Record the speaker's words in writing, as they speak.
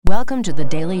Welcome to the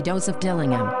Daily Dose of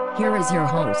Dillingham. Here is your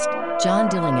host, John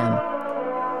Dillingham.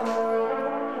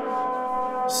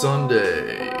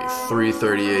 Sunday,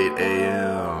 3:38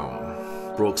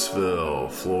 a.m.,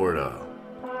 Brooksville, Florida.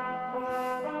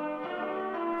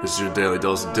 This is your Daily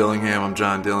Dose of Dillingham. I'm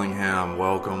John Dillingham.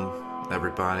 Welcome,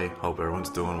 everybody. Hope everyone's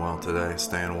doing well today.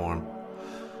 Staying warm,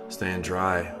 staying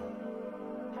dry.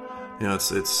 You know,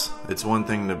 it's one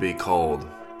thing to be cold,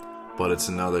 but it's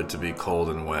another to be cold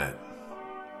and wet.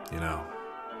 You know,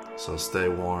 so stay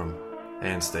warm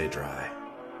and stay dry.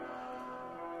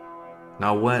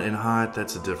 Now, wet and hot,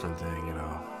 that's a different thing, you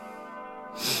know.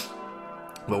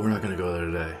 But we're not going to go there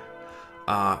today.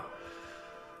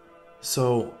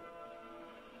 So,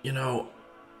 you know,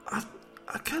 I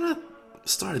kind of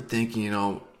started thinking, you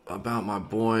know, about my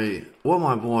boy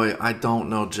I don't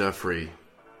know Jeffrey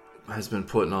has been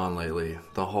putting on lately.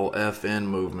 The whole FN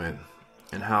movement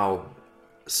and how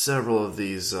several of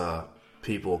these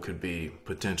people could be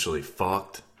potentially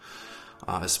fucked,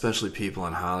 especially people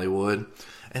in Hollywood.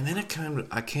 And then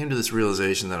I came to this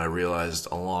realization that I realized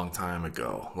a long time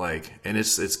ago. And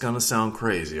it's gonna sound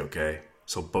crazy, okay?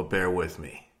 But bear with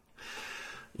me.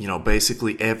 You know,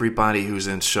 basically everybody who's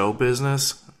in show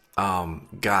business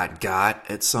got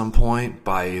at some point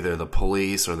by either the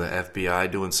police or the FBI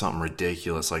doing something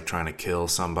ridiculous, like trying to kill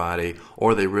somebody,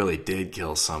 or they really did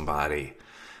kill somebody,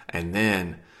 and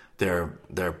then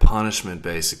their punishment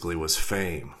basically was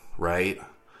fame, right?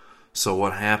 So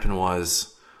what happened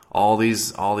was all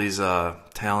these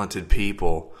talented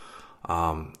people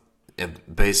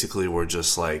basically were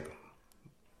just like,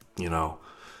 you know,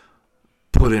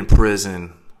 put in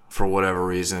prison for whatever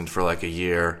reason for like a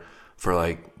year for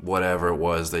like whatever it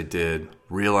was they did,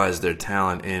 realized their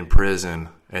talent in prison,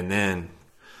 and then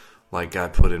like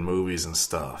got put in movies and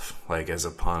stuff like as a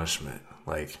punishment,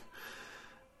 like.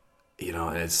 You know,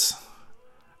 and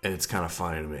it's kind of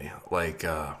funny to me, like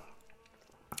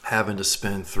having to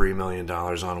spend $3 million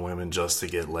on women just to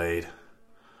get laid.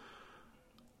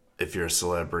 If you're a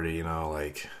celebrity, you know,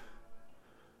 like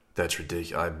that's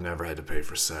ridiculous. I've never had to pay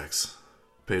for sex.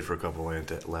 Paid for a couple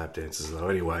lap dances though.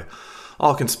 Anyway,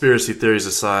 all conspiracy theories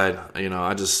aside, you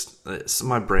know,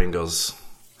 my brain goes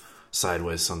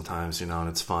sideways sometimes, you know, and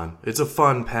it's fun. It's a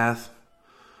fun path.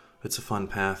 But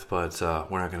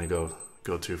we're not going to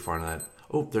go too far into that.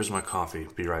 Oh, there's my coffee.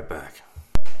 Be right back.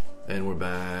 And we're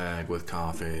back with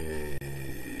coffee.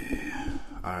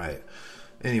 All right.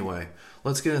 Anyway,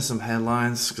 let's get into some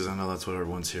headlines because I know that's what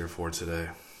everyone's here for today.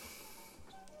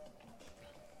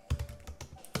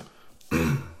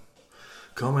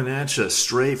 Coming at you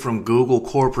straight from Google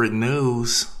Corporate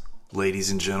News,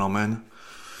 ladies and gentlemen.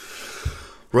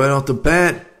 Right off the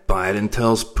bat, Biden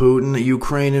tells Putin the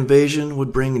Ukraine invasion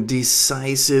would bring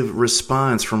decisive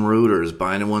response from Reuters.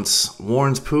 Biden once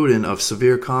warns Putin of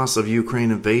severe costs of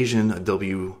Ukraine invasion,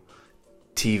 WTVR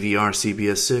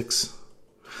CBS 6.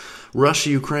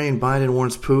 Russia-Ukraine, Biden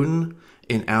warns Putin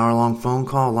in hour-long phone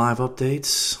call, live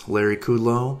updates. Larry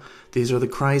Kudlow, these are the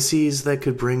crises that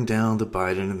could bring down the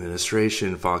Biden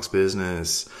administration, Fox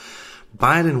Business.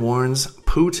 Biden warns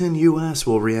Putin, U.S.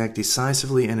 will react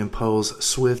decisively and impose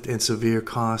swift and severe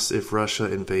costs if Russia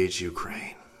invades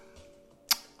Ukraine.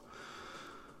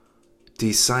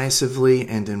 Decisively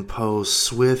and impose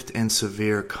swift and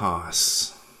severe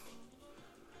costs.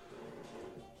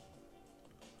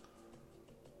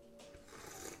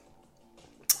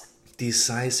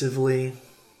 Decisively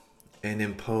and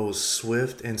impose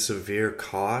swift and severe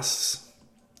costs?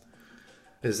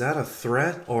 Is that a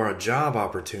threat or a job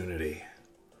opportunity?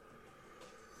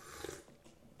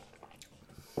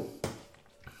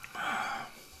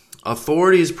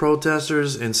 Authorities,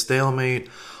 protesters in stalemate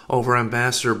over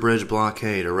Ambassador Bridge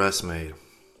blockade. Arrest made.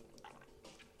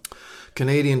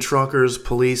 Canadian truckers,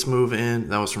 police move in.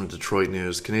 That was from Detroit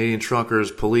News. Canadian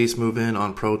truckers, police move in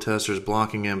on protesters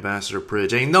blocking Ambassador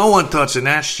Bridge. Ain't no one touching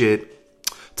that shit.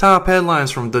 Top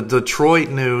headlines from the Detroit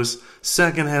News.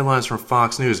 Second headlines from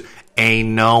Fox News. Ain't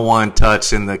no one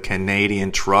touching the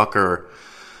Canadian trucker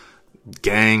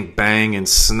gang bang and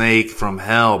snake from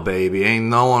hell, baby. Ain't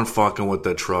no one fucking with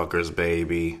the truckers,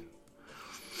 baby.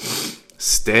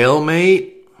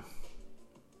 Stalemate?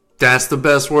 That's the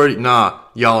best word? Nah,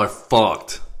 y'all are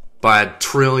fucked by a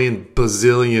trillion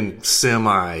bazillion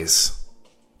semis.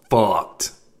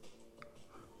 Fucked.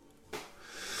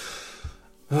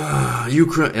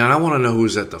 Ukraine, and I want to know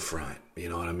who's at the front. You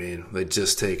know what I mean? They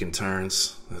just taking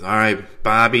turns. All right,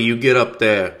 Bobby, you get up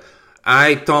there. All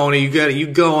right, Tony, you got it. You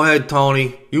go ahead,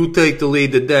 Tony. You take the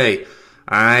lead today.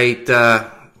 All right,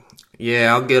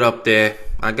 yeah, I'll get up there.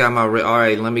 I got my. All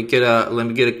right, let me get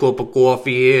a cup of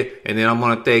coffee here, and then I'm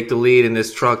gonna take the lead in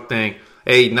this truck thing.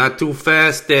 Hey, not too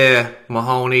fast there,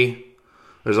 Mahoney.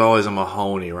 There's always a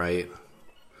Mahoney, right?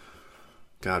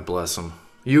 God bless him.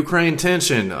 Ukraine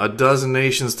tension. A dozen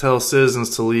nations tell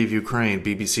citizens to leave Ukraine.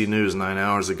 BBC News 9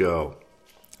 hours ago.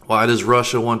 Why does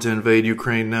Russia want to invade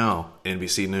Ukraine now?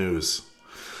 NBC News.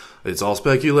 It's all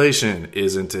speculation,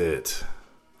 isn't it?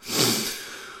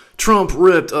 Trump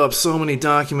ripped up so many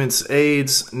documents,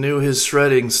 aides knew his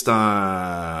shredding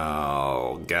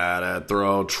style. Gotta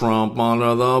throw Trump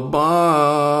under the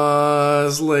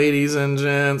bus, ladies and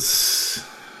gents.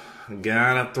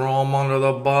 Gotta throw him under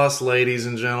the bus, ladies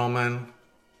and gentlemen.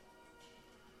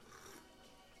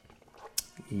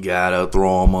 Gotta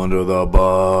throw him under the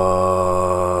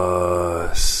bus.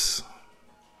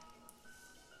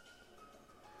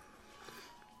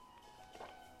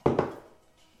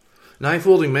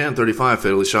 Knife-wielding man, 35,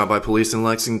 fatally shot by police in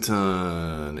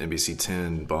Lexington. NBC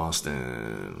 10,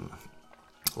 Boston.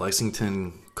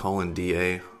 Lexington,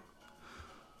 DA.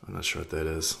 I'm not sure what that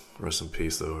is. Rest in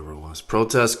peace, though, whoever it was.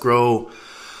 Protests grow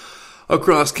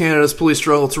across Canada's police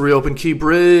struggle to reopen Key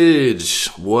Bridge.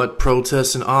 What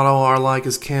protests in Ottawa are like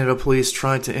as Canada police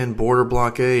try to end border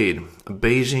blockade.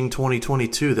 Beijing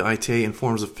 2022, the ITA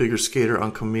informs a figure skater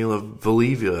on Kamila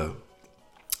Valieva.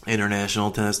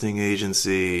 International Testing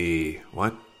Agency.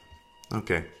 What?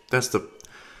 Okay.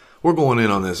 We're going in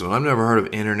on this one. I've never heard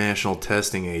of International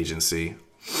Testing Agency.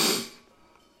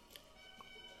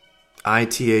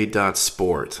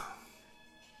 ITA.sport.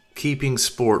 Keeping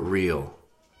sport real.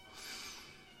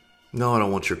 No, I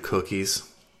don't want your cookies.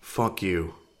 Fuck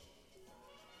you.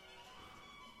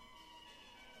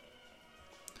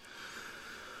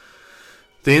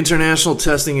 The International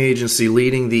Testing Agency,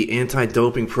 leading the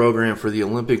anti-doping program for the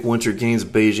Olympic Winter Games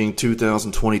Beijing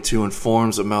 2022,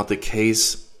 informs about the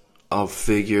case of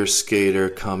figure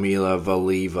skater Kamila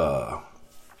Valieva.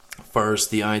 First,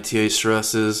 the ITA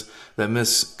stresses that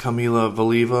Miss Kamila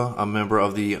Valieva, a member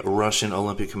of the Russian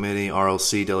Olympic Committee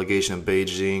ROC delegation in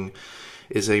Beijing,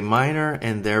 is a minor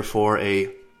and therefore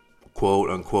a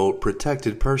quote-unquote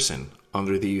protected person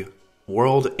under the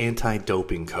World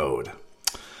Anti-Doping Code.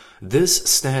 This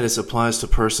status applies to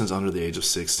persons under the age of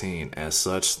 16. As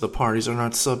such, the parties are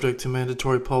not subject to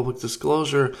mandatory public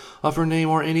disclosure of her name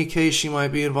or any case she might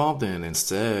be involved in.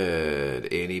 Instead,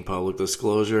 any public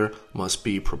disclosure must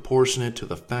be proportionate to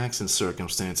the facts and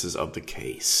circumstances of the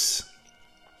case.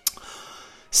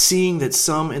 Seeing that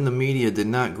some in the media did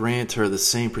not grant her the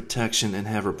same protection and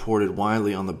have reported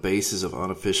widely on the basis of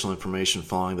unofficial information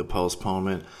following the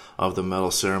postponement of the medal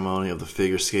ceremony of the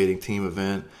figure skating team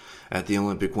event at the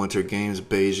Olympic Winter Games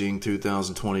Beijing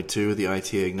 2022, the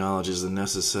ITA acknowledges the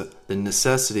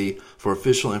necessity for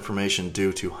official information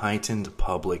due to heightened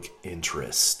public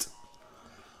interest.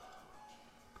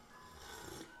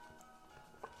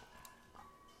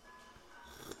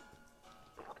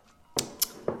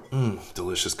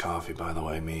 Delicious coffee, by the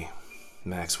way, me.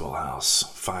 Maxwell House,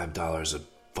 $5 a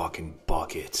fucking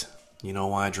bucket. You know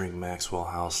why I drink Maxwell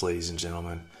House, ladies and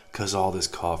gentlemen? Because all this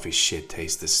coffee shit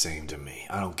tastes the same to me.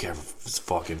 I don't care if it's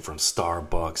fucking from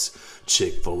Starbucks,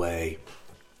 Chick-fil-A,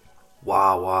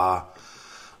 Wawa,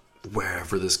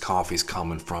 wherever this coffee's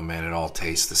coming from, man, it all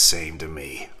tastes the same to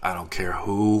me. I don't care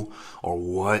who or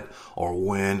what or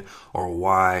when or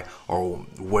why or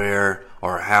where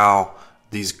or how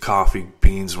these coffee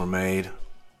beans were made.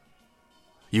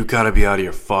 You gotta be out of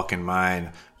your fucking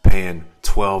mind paying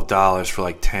 $12 for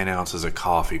like 10 ounces of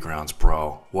coffee grounds,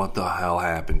 bro. What the hell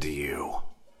happened to you?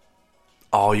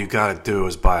 All you gotta do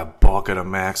is buy a bucket of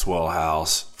Maxwell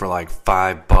House for like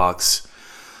 $5.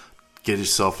 Get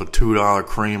yourself a $2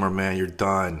 creamer, man. You're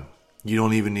done. You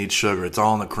don't even need sugar. It's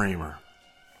all in the creamer.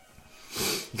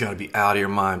 You gotta be out of your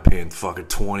mind paying fucking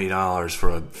 $20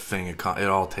 for a thing of coffee. It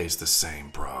all tastes the same,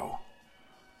 bro.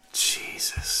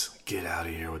 Jesus. Get out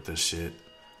of here with this shit.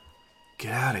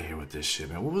 Get out of here with this shit,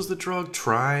 man. What was the drug?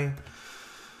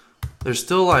 There's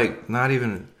still like not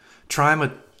even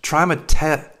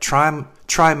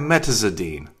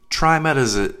trimetazidine.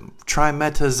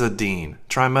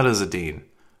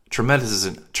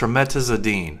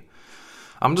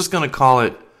 I'm just gonna call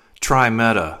it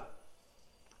Trimeta.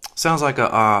 Sounds like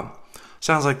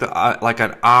like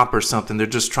an op or something. They're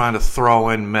just trying to throw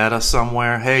in meta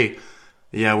somewhere. Hey.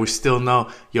 Yeah, we still know.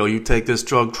 Yo, you take this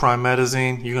drug,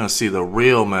 trimetazine, you're going to see the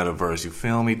real metaverse. You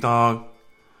feel me, dog?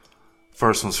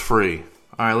 First one's free.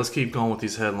 All right, let's keep going with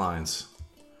these headlines.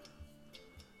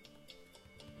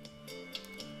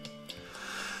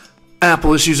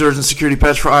 Apple issues urgent security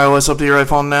patch for iOS. Update your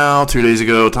iPhone now. 2 days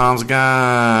ago, Tom's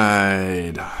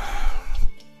Guide.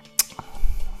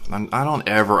 I don't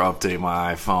ever update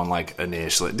my iPhone like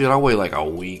initially. Dude, I wait like a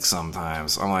week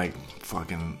sometimes. I'm like,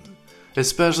 fucking...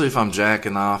 Especially if I'm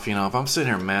jacking off, you know, if I'm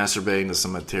sitting here masturbating to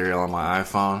some material on my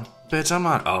iPhone, bitch, I'm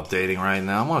not updating right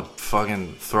now. I'm gonna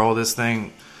fucking throw this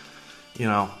thing, you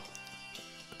know,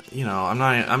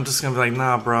 I'm just gonna be like,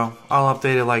 nah, bro, I'll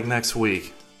update it like next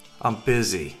week. I'm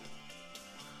busy.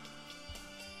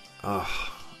 Ugh.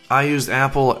 I used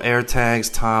Apple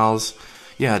AirTags tiles.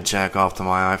 Yeah, jack off to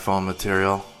my iPhone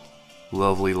material.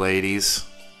 Lovely ladies.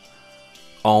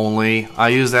 Only. I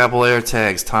used Apple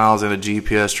AirTags, tiles, and a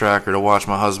GPS tracker to watch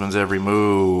my husband's every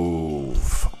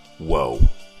move. Whoa.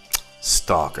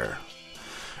 Stalker.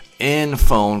 In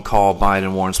phone call,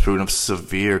 Biden warns Putin of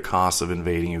severe costs of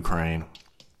invading Ukraine.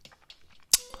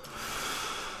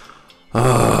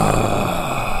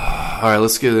 Alright,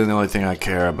 let's get into the only thing I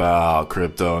care about.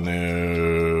 Crypto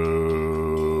news.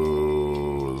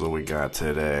 What we got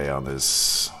today on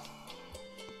this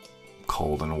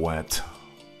cold and wet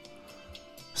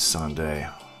Sunday?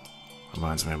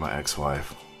 Reminds me of my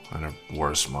ex-wife and her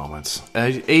worst moments.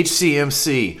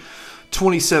 HCMC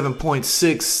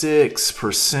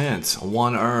 27.66%.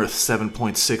 One Earth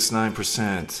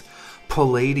 7.69%.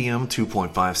 Palladium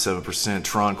 2.57%.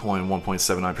 Tron Coin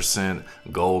 1.79%.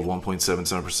 Gold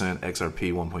 1.77%.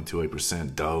 XRP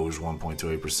 1.28%. Doge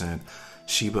 1.28%.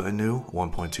 Shiba Inu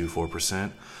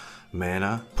 1.24%.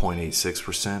 Mana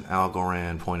 0.86%.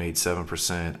 Algorand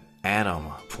 0.87%.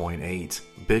 Atom 0.8%,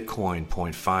 Bitcoin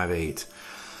 0.58%,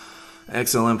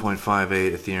 XLM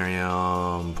 0.58%,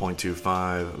 Ethereum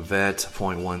 0.25%, VET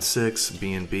 0.16%,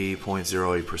 BNB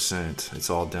 0.08%.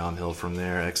 It's all downhill from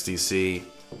there. XDC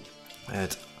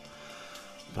at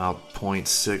about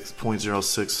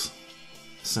 0.06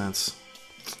 cents.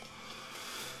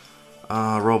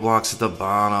 Roblox at the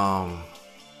bottom,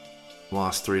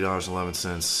 lost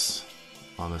 $3.11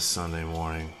 on this Sunday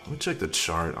morning. Let me check the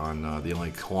chart on the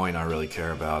only coin I really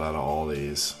care about out of all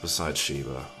these, besides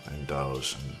Shiba and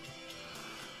Doge.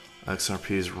 And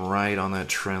XRP is right on that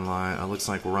trend line. It looks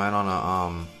like right on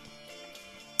a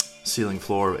ceiling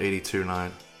floor of 82.9.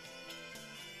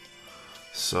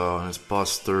 So, and it's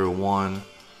bust through one.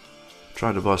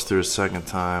 Tried to bust through a second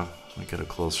time. Let me get a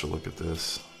closer look at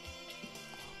this.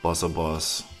 Bus a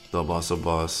bus. The bus a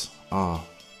bus.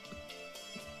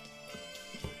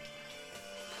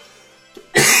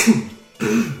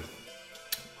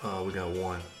 We got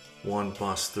one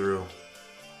bust through.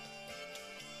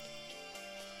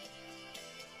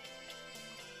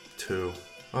 Two.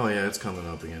 Oh yeah, it's coming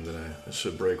up again today. It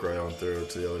should break right on through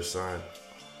to the other side.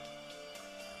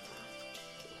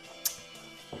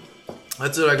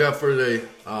 That's it I got for today.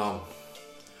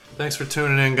 Thanks for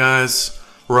tuning in, guys.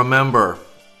 Remember,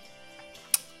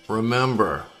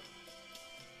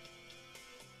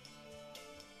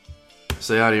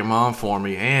 say hi to your mom for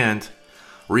me. And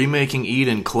Remaking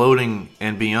Eden, Clothing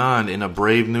and Beyond in a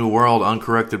Brave New World,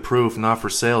 Uncorrected Proof, Not for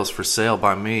Sale, is for sale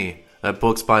by me. That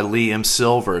book's by Lee M.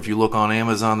 Silver. If you look on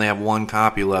Amazon, they have one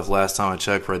copy left last time I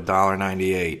checked for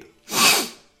 $1.98.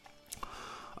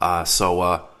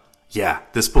 Yeah,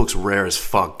 this book's rare as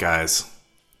fuck, guys.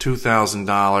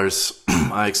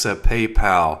 $2,000. I accept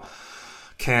PayPal,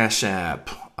 Cash App.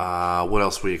 What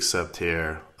else we accept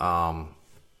here?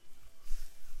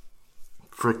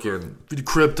 Freaking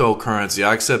cryptocurrency.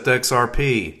 I accept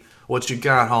XRP. What you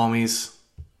got, homies?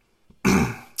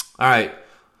 Alright.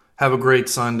 Have a great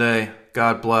Sunday.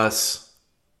 God bless.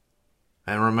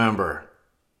 And remember,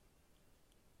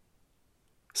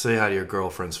 say hi to your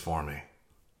girlfriends for me.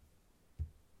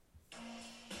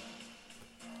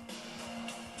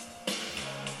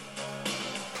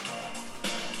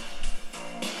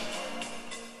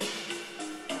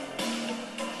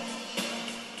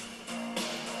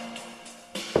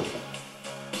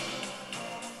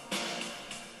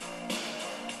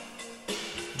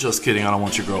 Just kidding, I don't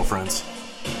want your girlfriends.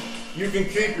 You can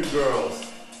keep your girls.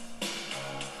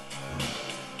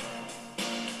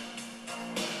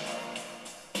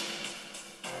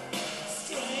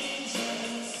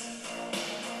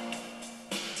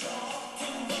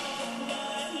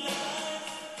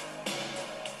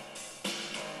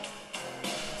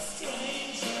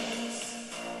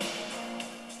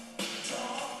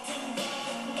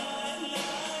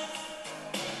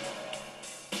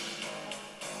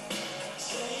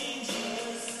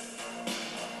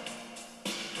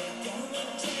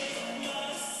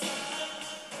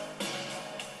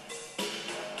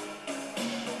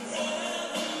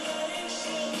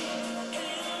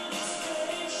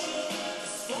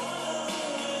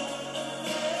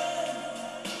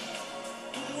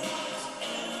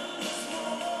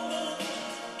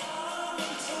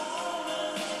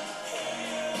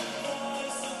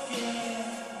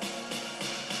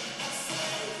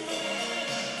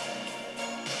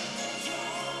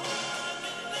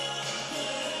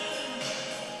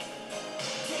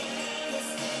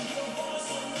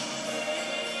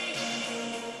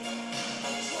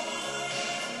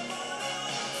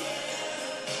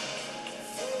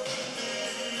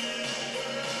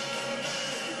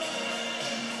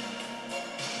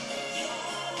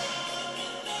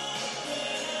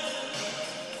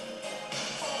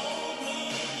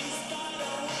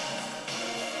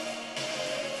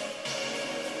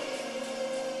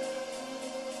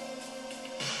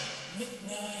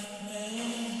 midnight.